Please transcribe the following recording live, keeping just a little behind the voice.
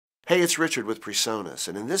Hey, it's Richard with PreSonus,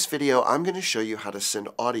 and in this video I'm going to show you how to send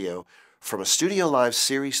audio from a StudioLive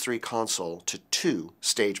Series III console to two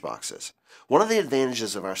stage boxes. One of the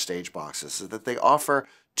advantages of our stage boxes is that they offer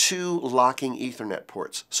two locking Ethernet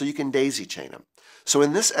ports, so you can daisy chain them. So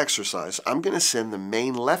in this exercise, I'm going to send the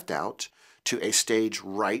main left out to a stage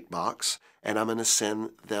right box, and I'm going to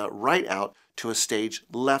send the right out to a stage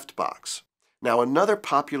left box. Now, another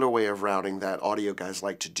popular way of routing that audio guys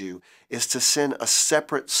like to do is to send a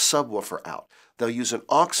separate subwoofer out. They'll use an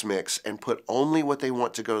aux mix and put only what they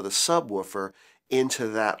want to go to the subwoofer into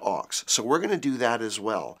that aux. So we're going to do that as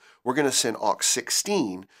well. We're going to send aux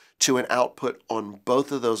 16 to an output on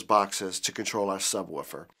both of those boxes to control our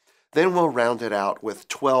subwoofer. Then we'll round it out with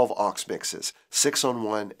 12 aux mixes, 6 on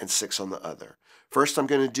one and 6 on the other. First, I'm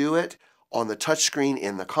going to do it on the touchscreen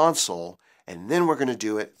in the console, and then we're going to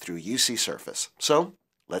do it through UC Surface. So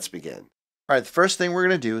let's begin. All right, the first thing we're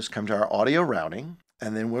going to do is come to our audio routing,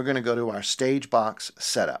 and then we're going to go to our stage box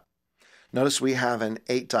setup. Notice we have an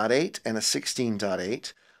 8.8 and a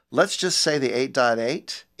 16.8. Let's just say the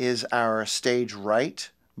 8.8 is our stage right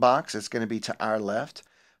box. It's going to be to our left.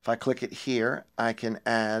 If I click it here, I can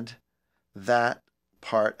add that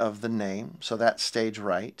part of the name, so that's stage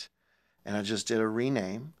right, and I just did a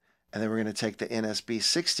rename. And then we're going to take the NSB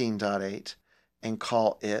 16.8 and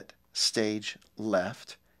call it stage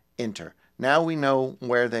left, enter. Now we know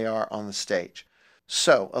where they are on the stage.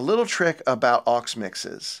 So a little trick about aux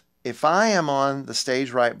mixes. If I am on the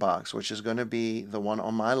stage right box, which is going to be the one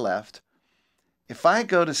on my left, if I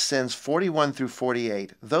go to sends 41 through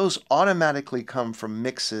 48, those automatically come from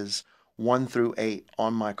mixes 1 through 8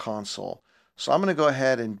 on my console. So I'm going to go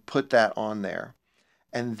ahead and put that on there.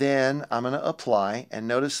 And then I'm going to apply, and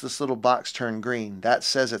notice this little box turned green. That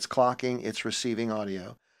says it's clocking, it's receiving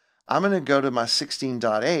audio. I'm going to go to my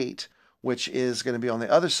 16.8, which is going to be on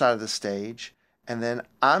the other side of the stage, and then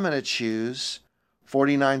I'm going to choose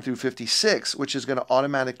 49 through 56, which is going to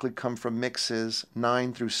automatically come from mixes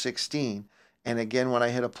 9 through 16. And again, when I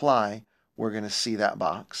hit apply, we're going to see that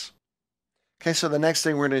box. Okay, so the next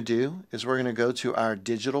thing we're going to do is we're going to go to our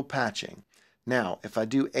digital patching. Now, if I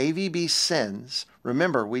do AVB sends,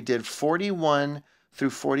 remember we did 41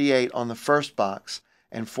 through 48 on the first box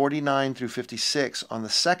and 49 through 56 on the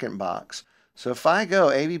second box. So if I go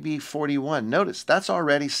AVB 41, notice that's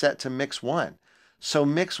already set to mix 1. So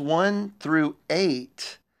mix 1 through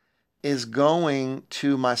 8 is going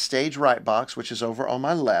to my stage right box, which is over on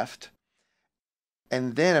my left.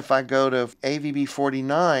 And then if I go to AVB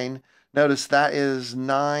 49, notice that is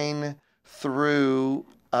 9 through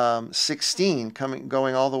 16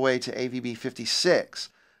 going all the way to AVB 56,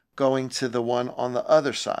 going to the one on the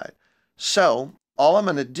other side. So all I'm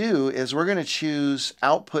going to do is we're going to choose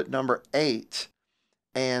output number 8,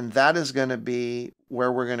 and that is going to be where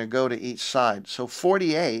we're going to go to each side. So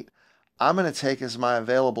 48, I'm going to take as my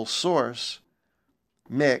available source,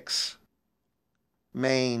 mix,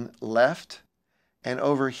 main left, and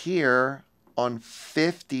over here on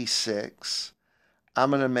 56,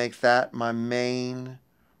 I'm going to make that my main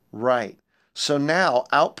right. So now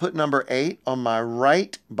output number 8 on my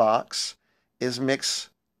right box is mix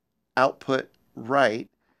output right,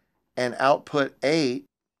 and output 8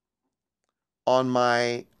 on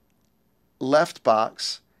my left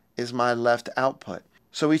box is my left output.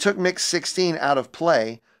 So we took mix 16 out of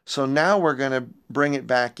play, so now we're going to bring it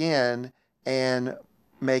back in and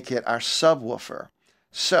make it our subwoofer.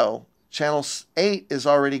 So channel 8 is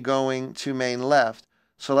already going to main left.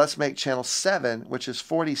 So let's make channel 7, which is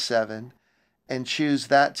 47, and choose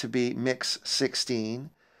that to be mix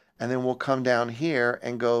 16. And then we'll come down here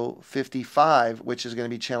and go 55, which is going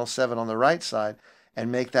to be channel 7 on the right side,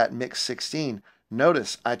 and make that mix 16.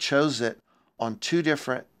 Notice I chose it on 2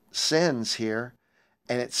 different sends here,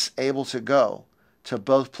 and it's able to go to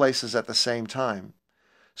both places at the same time.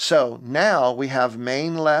 So now we have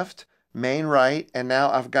main left, main right, and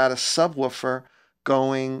now I've got a subwoofer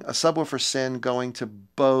send going to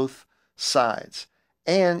both sides.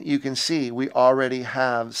 And you can see we already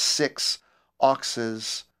have 6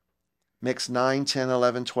 auxes, mix 9, 10,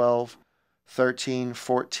 11, 12, 13,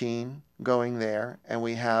 14 going there, and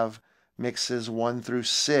we have mixes 1 through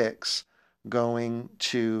 6 going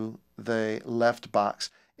to the left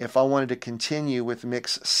box. If I wanted to continue with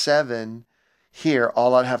mix 7 here,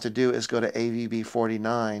 all I'd have to do is go to AVB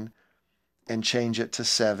 49 and change it to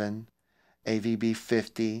 7, AVB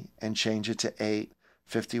 50 and change it to 8,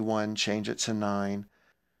 51 change it to 9,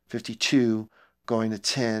 52 going to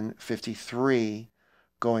 10, 53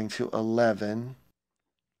 going to 11,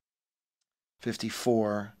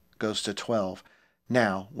 54 goes to 12.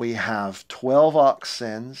 Now we have 12 aux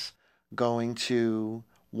sends going to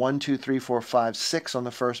 1, 2, 3, 4, 5, 6 on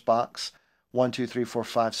the first box, 1, 2, 3, 4,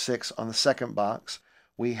 5, 6 on the second box.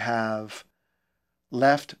 We have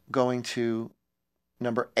left going to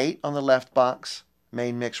number 8 on the left box,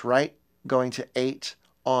 main mix right going to 8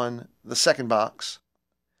 on the second box,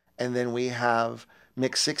 and then we have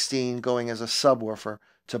mix 16 going as a subwoofer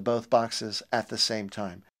to both boxes at the same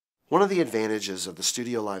time. One of the advantages of the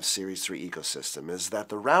StudioLive Series 3 ecosystem is that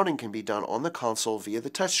the routing can be done on the console via the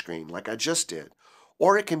touchscreen, like I just did,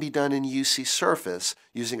 or it can be done in UC Surface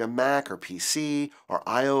using a Mac or PC or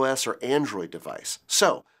iOS or Android device.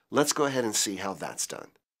 So let's go ahead and see how that's done.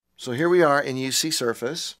 So here we are in UC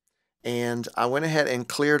Surface, and I went ahead and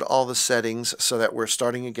cleared all the settings so that we're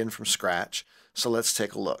starting again from scratch. So let's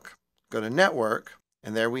take a look. Go to Network,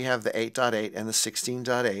 and there we have the 8.8 and the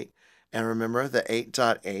 16.8. And remember, the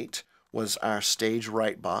 8.8 was our stage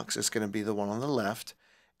right box. It's going to be the one on the left.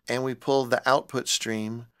 And we pulled the output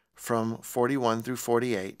stream from 41 through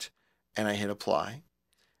 48, and I hit Apply.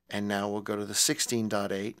 And now we'll go to the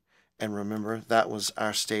 16.8, and remember, that was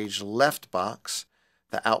our stage left box.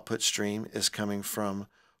 The output stream is coming from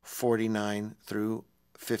 49 through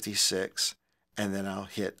 56, and then I'll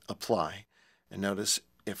hit Apply. And notice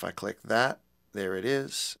if I click that, there it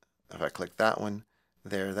is. If I click that one,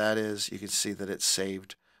 there that is. You can see that it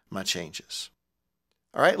saved my changes.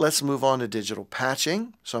 All right, let's move on to digital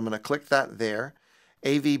patching. So I'm going to click that there.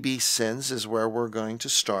 AVB sends is where we're going to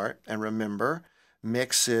start. And remember,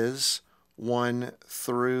 mixes 1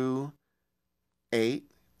 through 8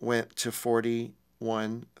 went to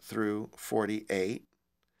 41 through 48.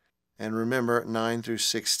 And remember, 9 through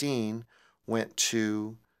 16 went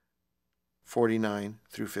to 49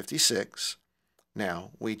 through 56. Now,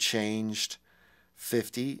 we changed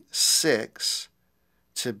 56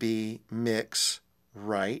 to be mix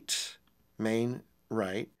right, main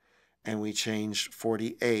right, and we changed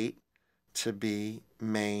 48 to be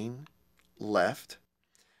main left,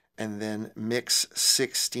 and then mix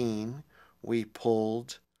 16 we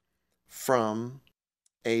pulled from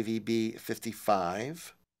AVB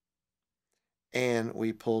 55, and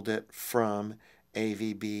we pulled it from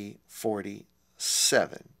AVB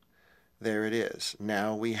 47. There it is.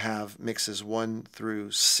 Now we have mixes 1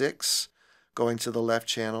 through 6 going to the left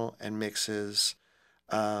channel, and mixes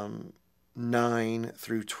 9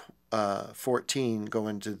 through 14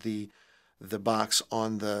 going to the box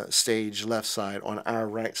on the stage left side, on our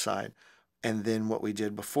right side. And then what we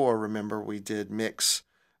did before, remember, we did mix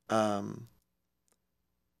 1,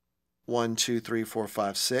 2, 3, 4,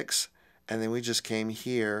 5, 6, and then we just came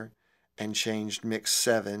here and changed mix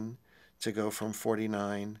 7 to go from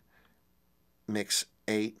 49, mix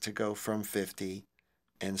 8 to go from 50,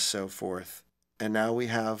 and so forth. And now we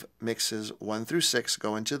have mixes 1 through 6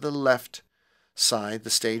 going to the left side, the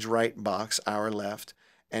stage right box, our left,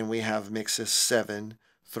 and we have mixes 7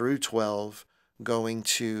 through 12 going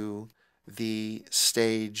to the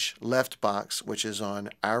stage left box, which is on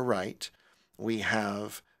our right. We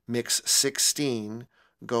have mix 16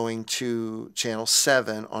 going to channel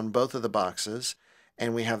 7 on both of the boxes,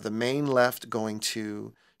 and we have the main left going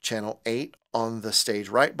to channel 8 on the stage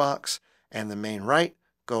right box, and the main right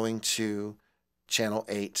going to channel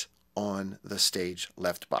 8 on the stage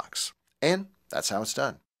left box. And that's how it's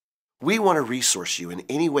done. We want to resource you in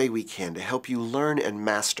any way we can to help you learn and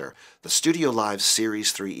master the StudioLive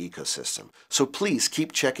Series 3 ecosystem. So please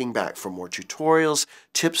keep checking back for more tutorials,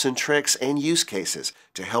 tips and tricks, and use cases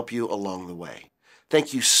to help you along the way.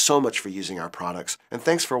 Thank you so much for using our products, and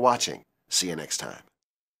thanks for watching. See you next time.